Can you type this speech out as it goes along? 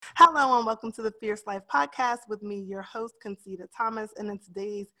Hello and welcome to the Fierce Life Podcast with me, your host, Concita Thomas. And in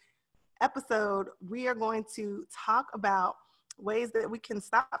today's episode, we are going to talk about ways that we can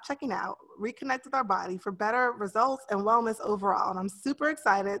stop checking out, reconnect with our body for better results and wellness overall. And I'm super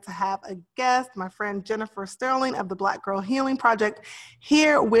excited to have a guest, my friend Jennifer Sterling of the Black Girl Healing Project,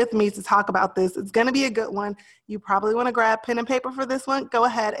 here with me to talk about this. It's going to be a good one. You probably want to grab pen and paper for this one. Go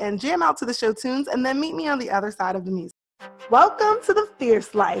ahead and jam out to the show tunes and then meet me on the other side of the music. Welcome to The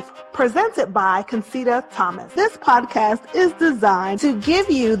Fierce Life, presented by Concita Thomas. This podcast is designed to give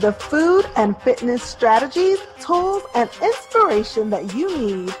you the food and fitness strategies, tools, and inspiration that you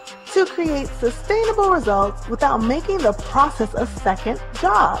need to create sustainable results without making the process a second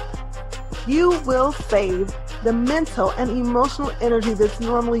job. You will save the mental and emotional energy that's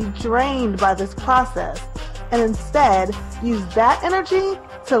normally drained by this process, and instead use that energy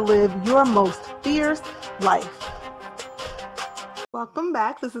to live your most fierce life. Welcome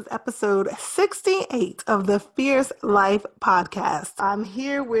back. This is episode 68 of the Fierce Life Podcast. I'm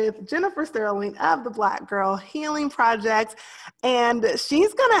here with Jennifer Sterling of the Black Girl Healing Project, and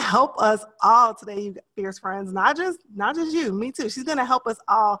she's going to help us all today, you fierce friends, not just you, me too. She's going to help us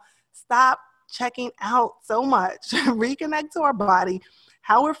all stop checking out so much, reconnect to our body,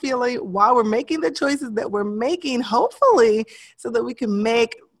 how we're feeling while we're making the choices that we're making, hopefully, so that we can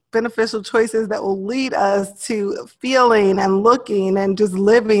make beneficial choices that will lead us to feeling and looking and just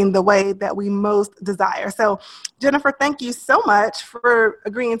living the way that we most desire. So, Jennifer, thank you so much for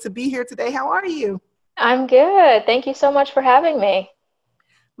agreeing to be here today. How are you? I'm good. Thank you so much for having me.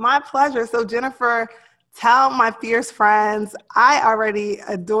 My pleasure. So, Jennifer, tell my fierce friends, I already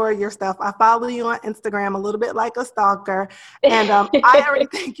adore your stuff. I follow you on Instagram a little bit like a stalker, and I already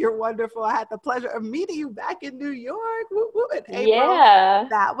think you're wonderful. I had the pleasure of meeting you back in New York in April. Yeah.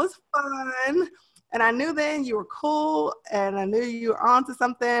 That was fun. And I knew then you were cool, and I knew you were onto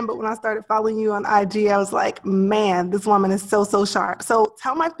something, but when I started following you on IG, I was like, man, this woman is so sharp. So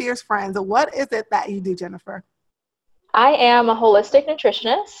tell my fierce friends, what is it that you do, Jennifer? I am a holistic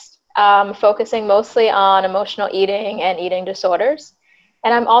nutritionist, focusing mostly on emotional eating and eating disorders.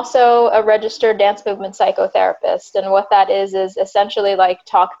 And I'm also a registered dance movement psychotherapist. And what that is essentially like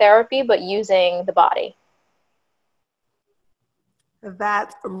talk therapy, but using the body.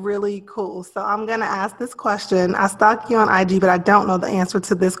 That's really cool. So I'm going to ask this question. I stalk you on IG, but I don't know the answer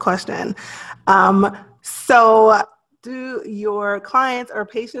to this question. So do your clients or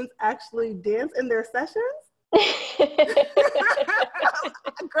patients actually dance in their sessions?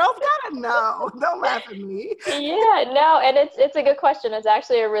 Girls gotta know. Don't laugh at me. Yeah, no, and it's a good question. It's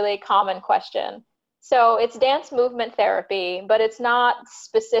actually a really common question. So it's dance movement therapy, but it's not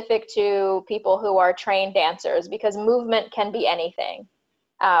specific to people who are trained dancers because movement can be anything.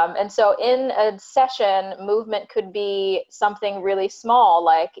 And so in a session, movement could be something really small,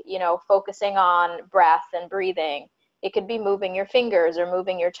 like, focusing on breath and breathing. It could be moving your fingers or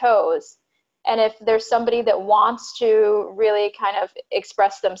moving your toes. And if there's somebody that wants to really kind of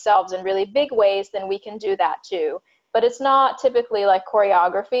express themselves in really big ways, then we can do that too. But it's not typically like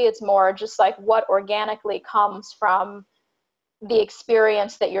choreography. It's more just like what organically comes from the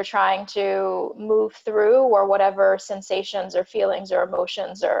experience that you're trying to move through, or whatever sensations or feelings or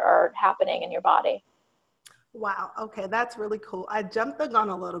emotions are happening in your body. Wow. Okay. That's really cool. I jumped the gun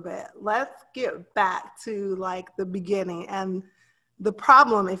a little bit. Let's get back to like the beginning and the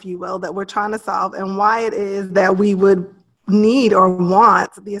problem, if you will, that we're trying to solve and why it is that we would need or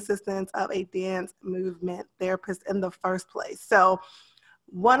want the assistance of a dance movement therapist in the first place. So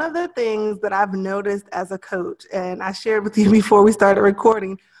one of the things that I've noticed as a coach, and I shared with you before we started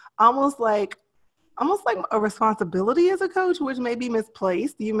recording, almost like a responsibility as a coach, which may be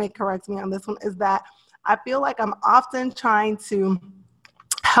misplaced, you may correct me on this one, is that I feel like I'm often trying to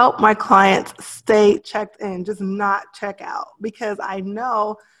help my clients stay checked in, just not check out, because I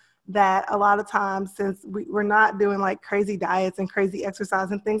know that a lot of times, since we're not doing like crazy diets and crazy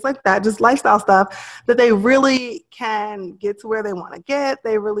exercise and things like that, just lifestyle stuff, that they really can get to where they want to get.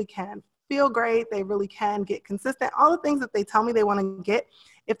 They really can feel great. They really can get consistent. All the things that they tell me they want to get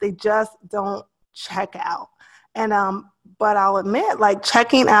if they just don't check out. And but I'll admit, like,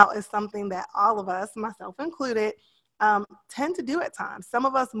 checking out is something that all of us, myself included, tend to do at times, some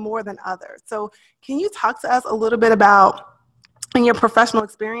of us more than others. So can you talk to us a little bit about, in your professional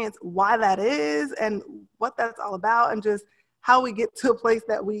experience, why that is and what that's all about, and just how we get to a place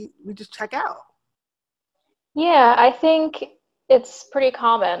that we just check out? Yeah, I think it's pretty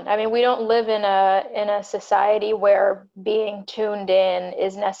common. I mean, we don't live in a society where being tuned in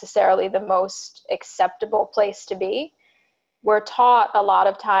is necessarily the most acceptable place to be. We're taught a lot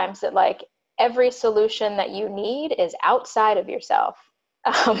of times that like every solution that you need is outside of yourself.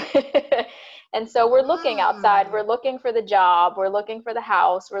 Um, and so we're looking outside, Mm. we're looking for the job, we're looking for the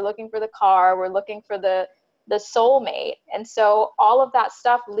house, we're looking for the car, we're looking for the soulmate. And so all of that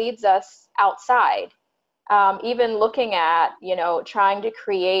stuff leads us outside. Even looking at, trying to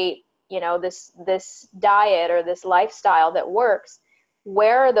create, this diet or this lifestyle that works,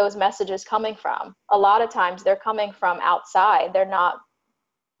 where are those messages coming from? A lot of times they're coming from outside. They're not,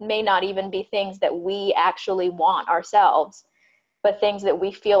 may not even be things that we actually want ourselves, but things that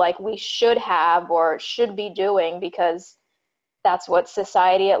we feel like we should have or should be doing because that's what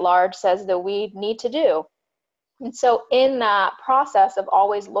society at large says that we need to do. And so, in that process of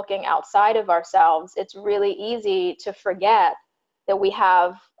always looking outside of ourselves, it's really easy to forget that we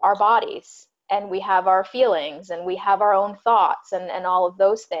have our bodies and we have our feelings and we have our own thoughts and all of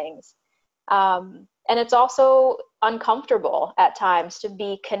those things. And it's also uncomfortable at times to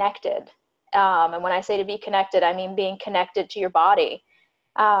be connected. And when I say to be connected, I mean being connected to your body.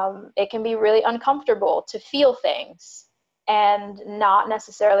 It can be really uncomfortable to feel things and not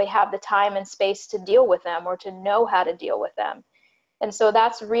necessarily have the time and space to deal with them or to know how to deal with them. And so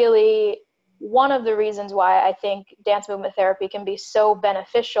that's really one of the reasons why I think dance movement therapy can be so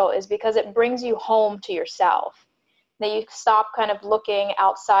beneficial, is because it brings you home to yourself. That you stop kind of looking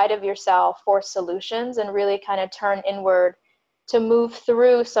outside of yourself for solutions and really kind of turn inward to move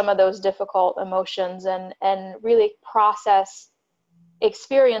through some of those difficult emotions and really process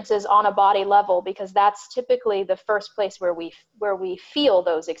experiences on a body level, because that's typically the first place where we feel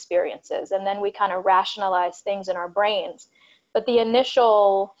those experiences, and then we kind of rationalize things in our brains. But the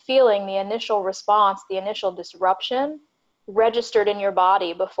initial feeling, the initial response, the initial disruption registered in your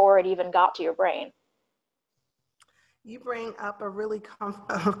body before it even got to your brain. You bring up a really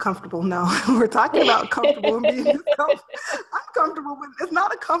comfortable, no, we're talking about comfortable and being uncomfortable, but it's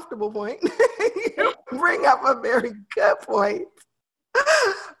not a comfortable point. You bring up a very good point.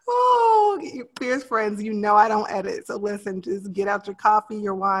 Oh, fierce friends, I don't edit. So listen, just get out your coffee,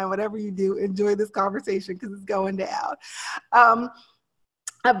 your wine, whatever you do, enjoy this conversation because it's going down. Um,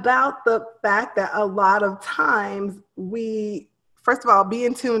 about the fact that a lot of times first of all,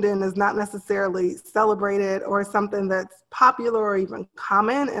 being tuned in is not necessarily celebrated or something that's popular or even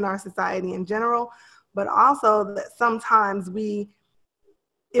common in our society in general, but also that sometimes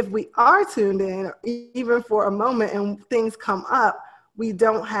if we are tuned in, even for a moment, and things come up, we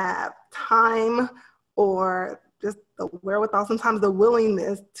don't have time or just the wherewithal, sometimes the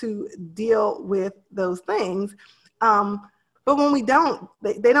willingness to deal with those things. But when we don't,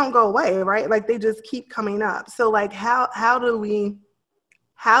 they don't go away, right? Like they just keep coming up. So like how do we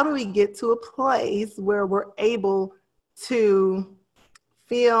get to a place where we're able to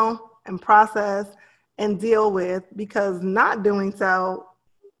feel and process and deal with, because not doing so,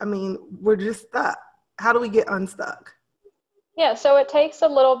 I mean, we're just stuck. How do we get unstuck? Yeah, so it takes a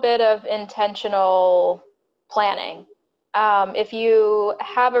little bit of intentional planning. If you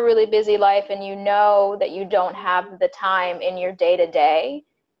have a really busy life and you know that you don't have the time in your day to day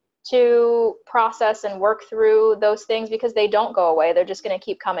to process and work through those things, because they don't go away, they're just going to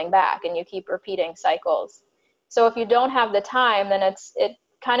keep coming back and you keep repeating cycles. So if you don't have the time, then it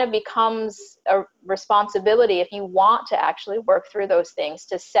kind of becomes a responsibility, if you want to actually work through those things,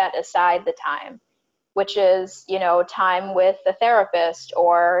 to set aside the time, which is, time with the therapist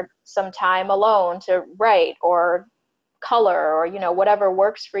or some time alone to write or color or, whatever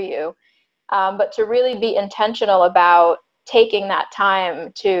works for you. But to really be intentional about taking that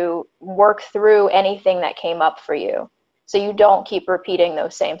time to work through anything that came up for you, so you don't keep repeating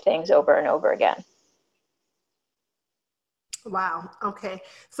those same things over and over again. Wow. Okay.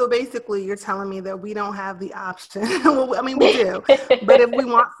 So basically, you're telling me that we don't have the option. Well, I mean, we do, but if we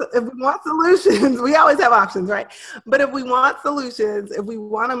want solutions, we always have options, right? But if we want solutions, if we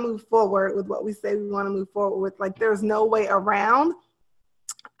want to move forward with what we say we want to move forward with, like there's no way around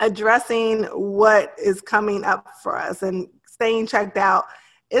addressing what is coming up for us, and staying checked out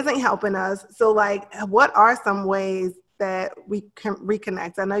isn't helping us. So, like, what are some ways that we can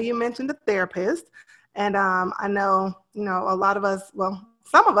reconnect? I know you mentioned a therapist. And I know, a lot of us, well,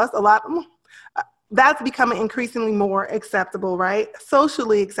 some of us, that's becoming increasingly more acceptable, right?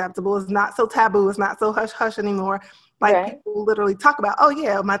 Socially acceptable. It's not so taboo. It's not so hush hush anymore. Like Right. people literally talk about, oh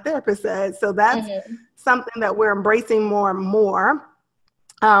yeah, my therapist said. So that's Mm-hmm. something that we're embracing more and more.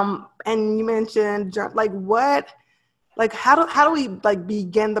 And you mentioned how do we like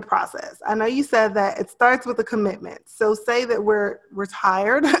begin the process? I know you said that it starts with a commitment. So say that we're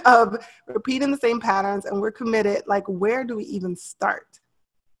tired of repeating the same patterns and we're committed, like where do we even start?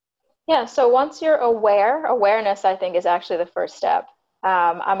 Yeah, so once you're aware, awareness, I think, is actually the first step.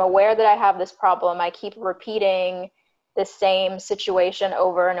 I'm aware that I have this problem. I keep repeating the same situation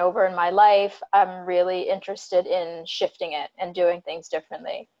over and over in my life. I'm really interested in shifting it and doing things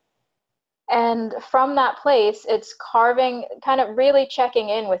differently. And from that place, it's carving, kind of really checking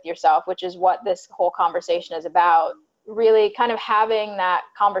in with yourself, which is what this whole conversation is about. Really kind of having that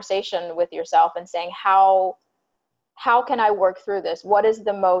conversation with yourself and saying, how can I work through this? What is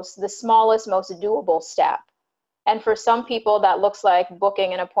the smallest, most doable step? And for some people, that looks like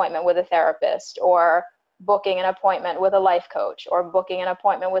booking an appointment with a therapist, or booking an appointment with a life coach, or booking an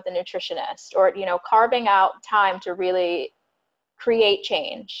appointment with a nutritionist, or, carving out time to really create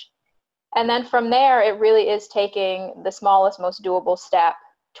change. And then from there, it really is taking the smallest, most doable step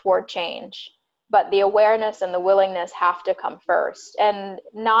toward change. But the awareness and the willingness have to come first. And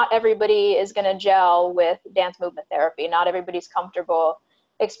not everybody is going to gel with dance movement therapy. Not everybody's comfortable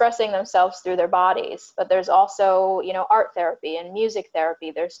expressing themselves through their bodies. But there's also, art therapy and music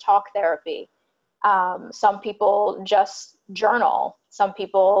therapy. There's talk therapy. Some people just journal. Some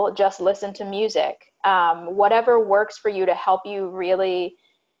people just listen to music. Whatever works for you to help you really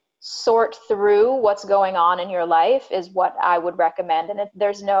sort through what's going on in your life is what I would recommend. And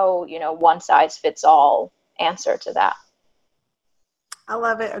there's no, one size fits all answer to that. I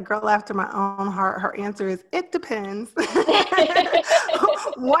love it. A girl after my own heart. Her answer is, it depends.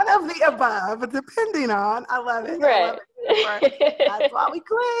 One of the above, depending on. I love it. Right. I love it. That's why we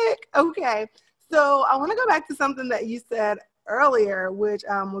click. Okay. So I want to go back to something that you said earlier, which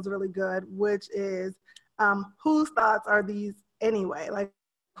was really good, which is whose thoughts are these anyway? Like,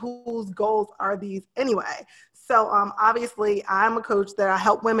 whose goals are these anyway? So obviously I'm a coach that I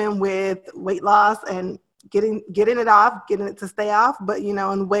help women with weight loss and getting it off, getting it to stay off, but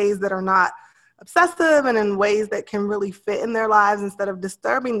in ways that are not obsessive and in ways that can really fit in their lives instead of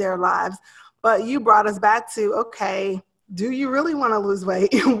disturbing their lives. But you brought us back to, okay, do you really want to lose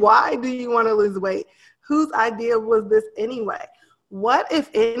weight? Why do you want to lose weight? Whose idea was this anyway? What, if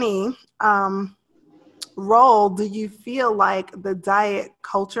any, role do you feel like the diet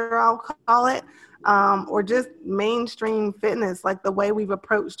culture, I'll call it, or just mainstream fitness, like the way we've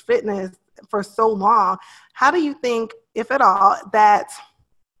approached fitness for so long, how do you think, if at all, that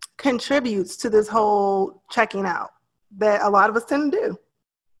contributes to this whole checking out that a lot of us tend to do?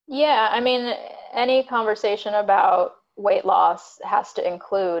 Yeah, I mean, any conversation about weight loss has to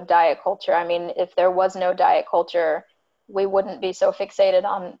include diet culture. I mean, if there was no diet culture, we wouldn't be so fixated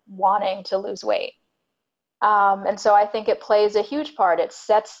on wanting to lose weight. And so I think it plays a huge part.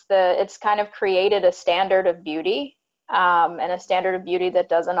 It's kind of created a standard of beauty, and a standard of beauty that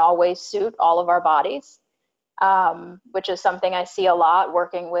doesn't always suit all of our bodies, which is something I see a lot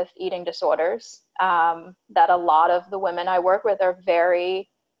working with eating disorders, that a lot of the women I work with are very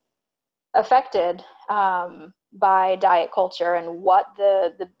affected by diet culture and what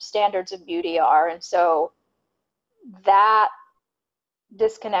the standards of beauty are. And so that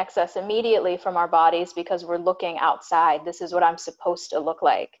disconnects us immediately from our bodies because we're looking outside. This is what I'm supposed to look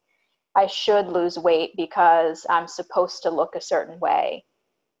like. I should lose weight because I'm supposed to look a certain way.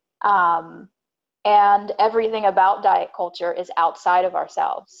 And everything about diet culture is outside of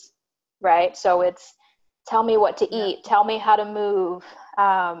ourselves, right? So it's tell me what to eat, tell me how to move,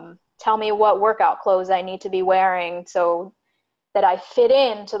 tell me what workout clothes I need to be wearing so that I fit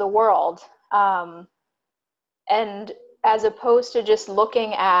into the world. And as opposed to just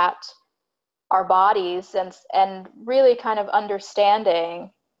looking at our bodies and really kind of understanding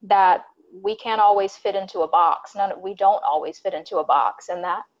that we can't always fit into a box. We don't always fit into a box, and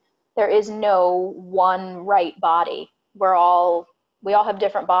that there is no one right body. We all have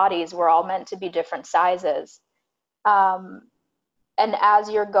different bodies. We're all meant to be different sizes. And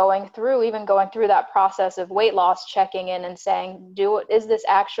as you're going through that process of weight loss, checking in and saying, is this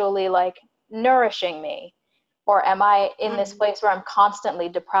actually like nourishing me? Or am I in this place where I'm constantly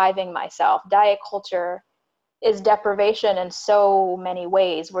depriving myself? Diet culture is deprivation in so many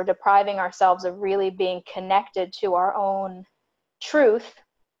ways. We're depriving ourselves of really being connected to our own truth.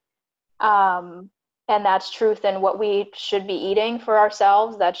 And that's truth in what we should be eating for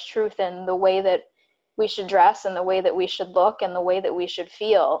ourselves. That's truth in the way that we should dress and the way that we should look and the way that we should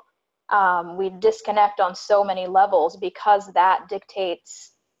feel. We disconnect on so many levels because that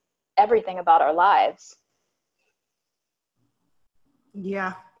dictates everything about our lives.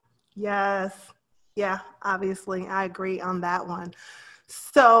 Yeah. Yes. Yeah, obviously. I agree on that one.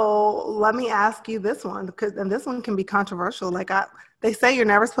 So let me ask you this one, and this one can be controversial. They say you're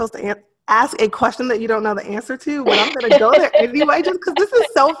never supposed to ask a question that you don't know the answer to, but I'm going to go there anyway, just because this is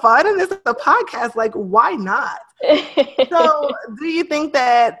so fun and this is a podcast. Like, why not? So do you think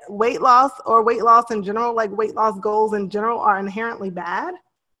that weight loss or weight loss in general, like weight loss goals in general, are inherently bad?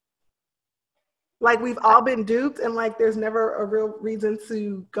 Like we've all been duped and like there's never a real reason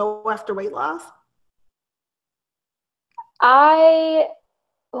to go after weight loss?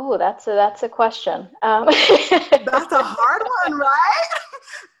 That's a question. That's a hard one, right?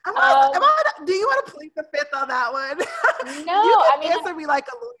 Um, Do you want to plead the fifth on that one? no, You I can mean, answer me like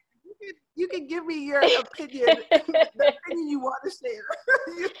a lawyer. You can give me your opinion, the opinion you want to share.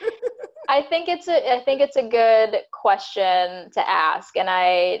 I think it's a good question to ask, and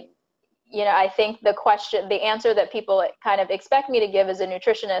I think the answer that people kind of expect me to give as a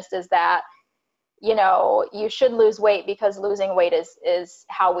nutritionist is that, you should lose weight because losing weight is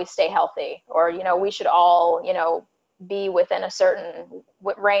how we stay healthy, or, we should all, be within a certain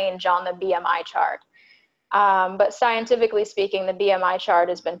range on the BMI chart. But scientifically speaking, the BMI chart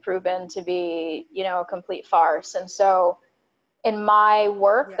has been proven to be, a complete farce. And so in my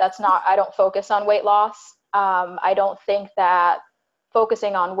work, Yes. I don't focus on weight loss. I don't think that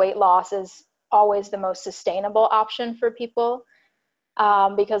focusing on weight loss is always the most sustainable option for people,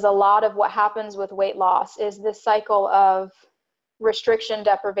 because a lot of what happens with weight loss is this cycle of restriction,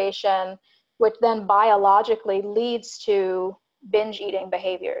 deprivation, which then biologically leads to binge eating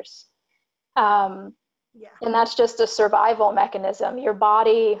behaviors. Um, Yeah. and that's just a survival mechanism. Your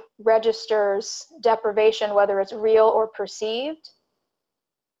body registers deprivation, whether it's real or perceived,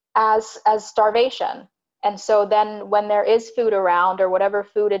 as starvation. And so then when there is food around, or whatever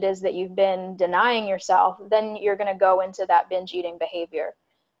food it is that you've been denying yourself, then you're going to go into that binge eating behavior.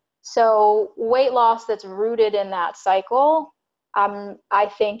 So weight loss that's rooted in that cycle,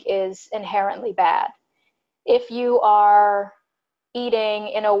 I think is inherently bad. If you are eating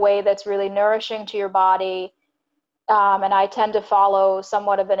in a way that's really nourishing to your body, and I tend to follow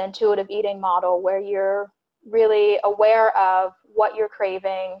somewhat of an intuitive eating model where you're really aware of what you're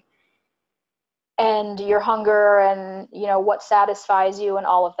craving and your hunger, and what satisfies you and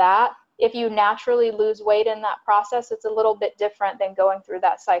all of that. If you naturally lose weight in that process, it's a little bit different than going through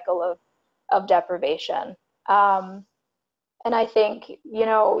that cycle of deprivation. And I think,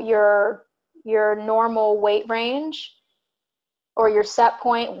 your normal weight range, or your set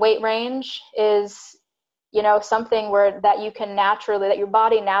point weight range, is, something that you can naturally,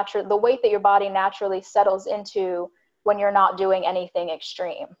 the weight that your body naturally settles into when you're not doing anything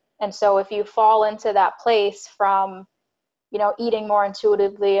extreme. And so if you fall into that place from, eating more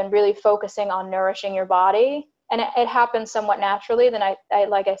intuitively and really focusing on nourishing your body, and it happens somewhat naturally, then I,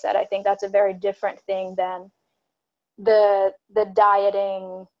 like I said, I think that's a very different thing than the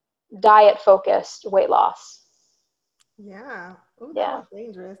diet focused weight loss. Yeah. Oh, that Yeah. was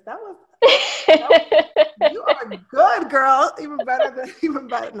dangerous. You are good, girl. Even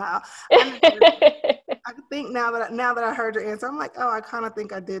better now. I think now that I heard your answer, I'm like, oh, I kind of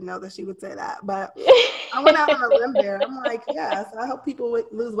think I did know that she would say that, but I went out on a limb there. I'm like, yes, I hope people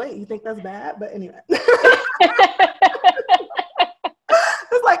lose weight. You think that's bad? But anyway.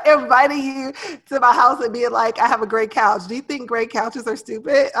 It's like inviting you to my house and being like, I have a great couch. Do you think great couches are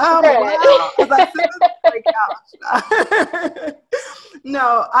stupid? Right. Wow. As I sit on a great couch.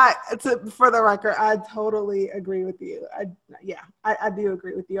 No, for the record, I totally agree with you. I do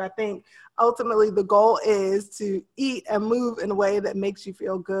agree with you. I think ultimately the goal is to eat and move in a way that makes you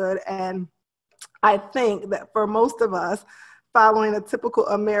feel good. And I think that for most of us, following a typical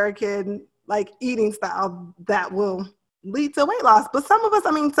American like eating style, that will lead to weight loss. But some of us,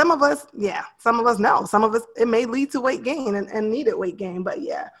 no. Some of us, it may lead to weight gain and needed weight gain. But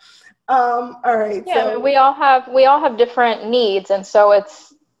yeah. All right. Yeah, I mean, we all have different needs, and so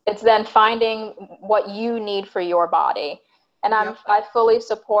it's then finding what you need for your body. And Yep. I fully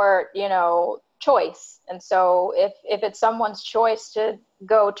support, choice. And so if it's someone's choice to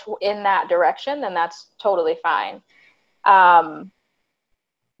go in that direction, then that's totally fine.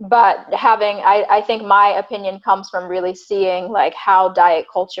 But I think my opinion comes from really seeing like how diet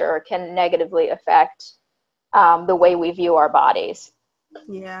culture can negatively affect the way we view our bodies.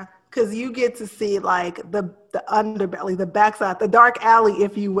 Yeah, because you get to see like the underbelly, the backside, the dark alley,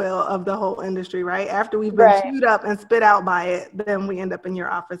 if you will, of the whole industry, right? After we've been Right. chewed up and spit out by it, then we end up in your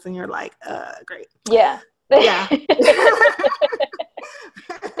office and you're like, great. Yeah. Yeah.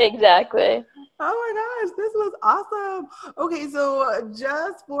 Exactly. Oh my gosh, this was awesome. Okay, so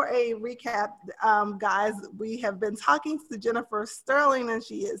just for a recap, guys, we have been talking to Jennifer Sterling, and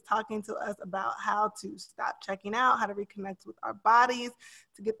she is talking to us about how to stop checking out, how to reconnect with our bodies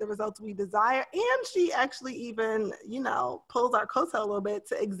to get the results we desire. And she actually even, pulls our coattail a little bit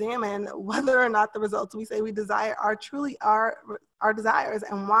to examine whether or not the results we say we desire are truly our desires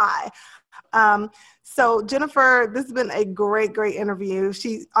and why. So Jennifer, this has been a great interview.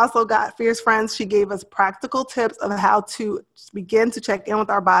 She also got Fierce Friends. She gave us practical tips of how to begin to check in with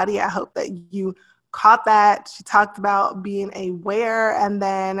our body. I hope that you caught that. She talked about being aware and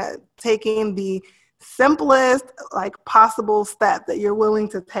then taking the simplest possible step that you're willing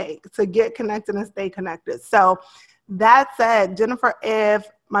to take to get connected and stay connected. So that said, Jennifer, if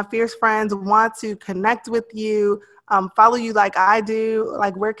my fierce friends want to connect with you, follow you like I do,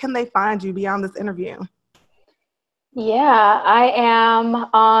 where can they find you beyond this interview? Yeah, I am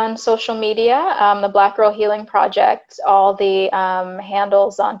on social media, the Black Girl Healing Project. All the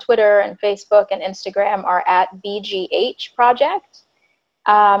handles on Twitter and Facebook and Instagram are at BGH Project.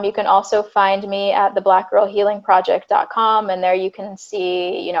 You can also find me at theblackgirlhealingproject.com, and there you can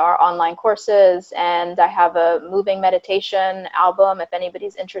see, our online courses, and I have a moving meditation album if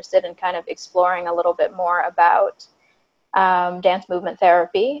anybody's interested in kind of exploring a little bit more about dance movement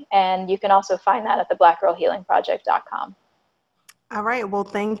therapy. And you can also find that at theblackgirlhealingproject.com. All right. Well,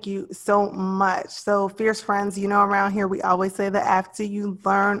 thank you so much. So fierce friends, around here, we always say that after you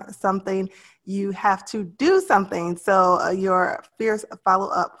learn something, you have to do something. So your fierce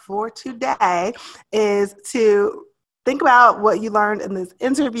follow-up for today is to think about what you learned in this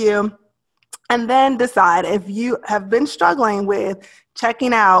interview and then decide if you have been struggling with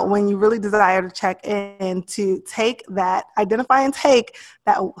checking out when you really desire to check in, to identify and take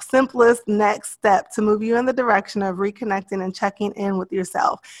that simplest next step to move you in the direction of reconnecting and checking in with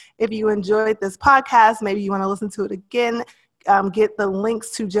yourself. If you enjoyed this podcast, maybe you want to listen to it again, get the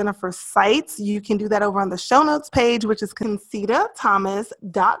links to Jennifer's sites. You can do that over on the show notes page, which is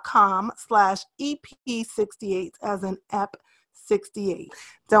concedathomas.com/EP68 as an EP 68.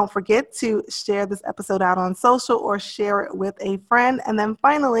 Don't forget to share this episode out on social or share it with a friend. And then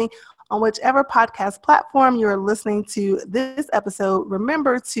finally, on whichever podcast platform you're listening to this episode,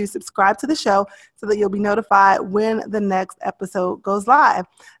 remember to subscribe to the show so that you'll be notified when the next episode goes live.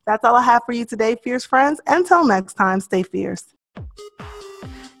 That's all I have for you today, fierce friends. Until next time, stay fierce.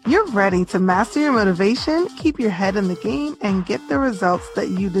 You're ready to master your motivation, keep your head in the game, and get the results that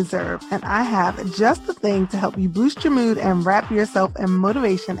you deserve. And I have just the thing to help you boost your mood and wrap yourself in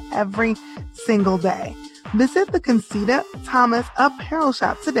motivation every single day. Visit the Concita Thomas Apparel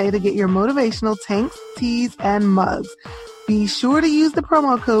Shop today to get your motivational tanks, tees, and mugs. Be sure to use the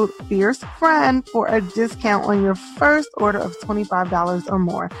promo code FIERCEFRIEND for a discount on your first order of $25 or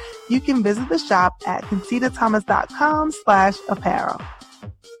more. You can visit the shop at concedathomas.com/apparel.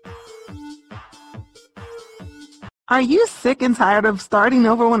 Are you sick and tired of starting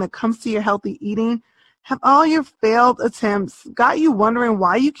over when it comes to your healthy eating? Have all your failed attempts got you wondering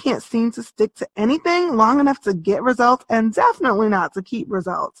why you can't seem to stick to anything long enough to get results and definitely not to keep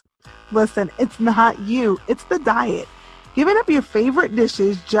results? Listen, it's not you, it's the diet. Giving up your favorite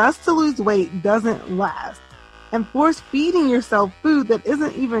dishes just to lose weight doesn't last. And force feeding yourself food that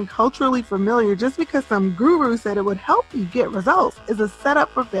isn't even culturally familiar just because some guru said it would help you get results is a setup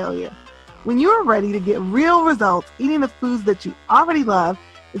for failure. When you are ready to get real results eating the foods that you already love,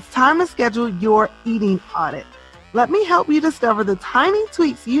 it's time to schedule your eating audit. Let me help you discover the tiny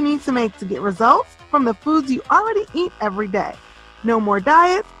tweaks you need to make to get results from the foods you already eat every day. No more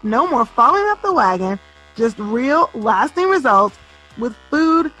diets, no more falling off the wagon, just real lasting results with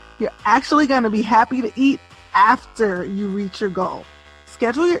food you're actually going to be happy to eat after you reach your goal.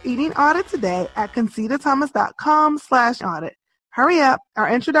 Schedule your eating audit today at concedathomas.com/audit. Hurry up, our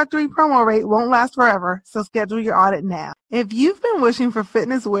introductory promo rate won't last forever, so schedule your audit now. If you've been wishing for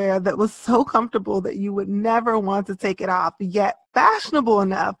fitness wear that was so comfortable that you would never want to take it off, yet fashionable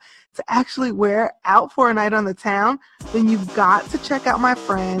enough to actually wear out for a night on the town, then you've got to check out my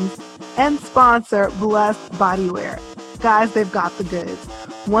friends and sponsor Blessed Bodywear. Guys, they've got the goods.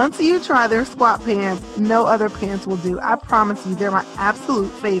 Once you try their squat pants, no other pants will do. I promise you, they're my absolute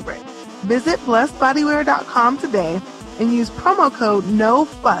favorite. Visit blessedbodywear.com today and use promo code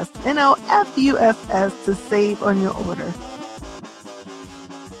NOFUSS, NOFUSS, to save on your order.